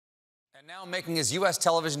And now making his U.S.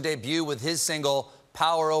 television debut with his single,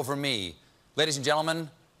 Power Over Me. Ladies and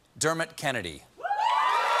gentlemen, Dermot Kennedy.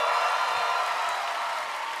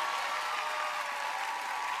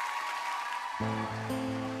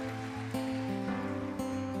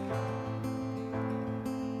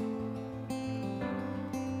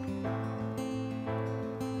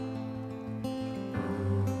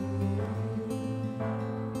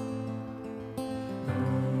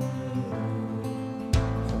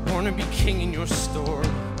 I wanna be king in your story.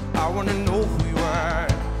 I wanna know who you are.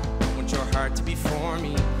 I want your heart to be for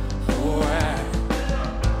me. Oh,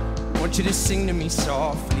 I want you to sing to me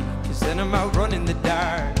softly, 'cause then I'm out running the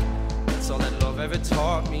dark. That's all that love ever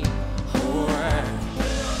taught me. Oh, I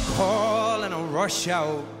call and I'll rush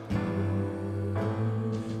out,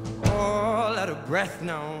 all out of breath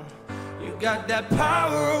now. You got that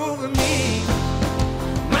power over me.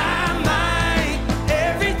 My mind,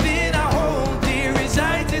 everything I hold dear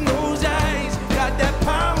resides in those eyes. Got that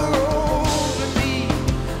power over me.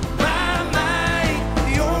 My mind,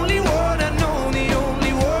 the only one I know, the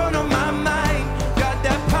only one on my mind. Got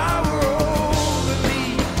that power over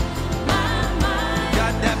me. My mind,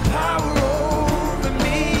 got that power over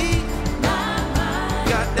me. My mind,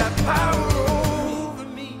 got that power over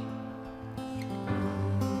me.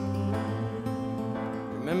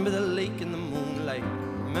 Remember the lake in the moonlight.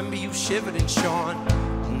 Remember you shivered and shone.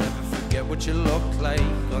 I'll never forget what you looked like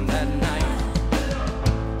on that night.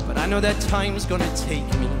 But I know that time's gonna take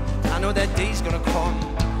me. I know that day's gonna come.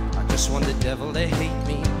 I just want the devil to hate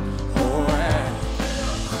me. Oh, I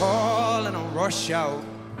call and I'll rush out,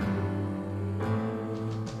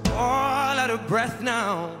 all out of breath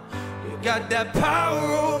now. You got that power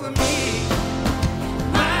over me.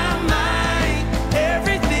 My mind,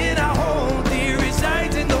 everything I hold dear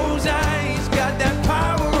resides in those eyes. Got that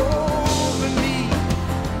power over me.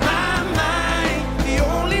 My mind, the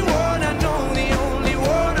only one I know, the only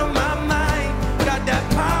one on my mind. Got that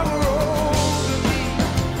power over me.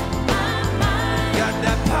 My mind, got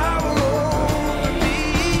that power over me.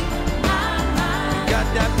 My mind, got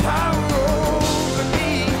that power over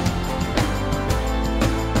me.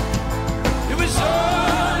 It was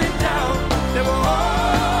all in doubt, they were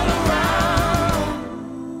all around.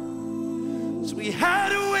 So we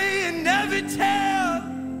hide away and never tell.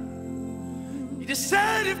 You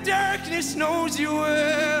decide if darkness knows you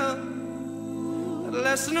well. That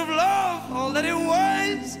lesson of love, all that it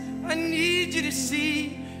was, I need you to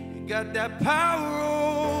see. You got that power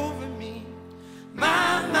over me.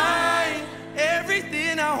 My mind,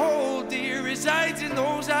 everything I hold dear resides in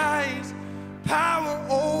those eyes. Power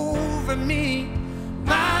over me.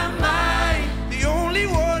 My mind, the only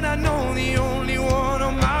one I know, the only one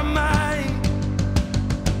on my mind.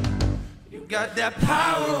 You got that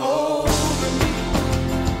power over me.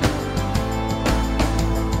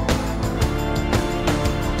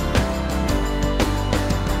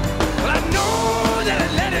 Well, I know that I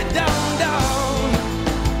let it down,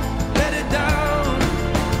 let it down.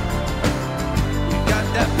 You got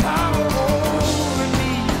that power over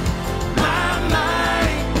me. My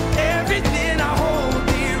mind, everything I hold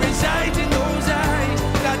dear resides in those eyes.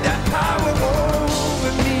 Got that power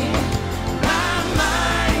over me. My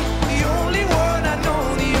mind, the only one I know,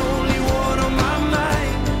 the only one on my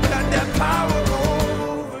mind. Got that power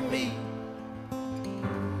over me.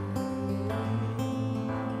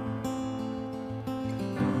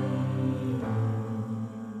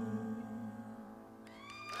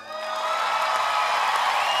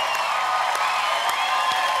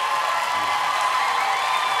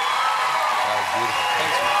 That was beautiful.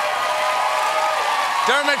 Thanks, man.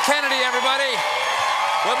 Dermot Kennedy, everybody.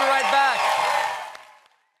 We'll be right back.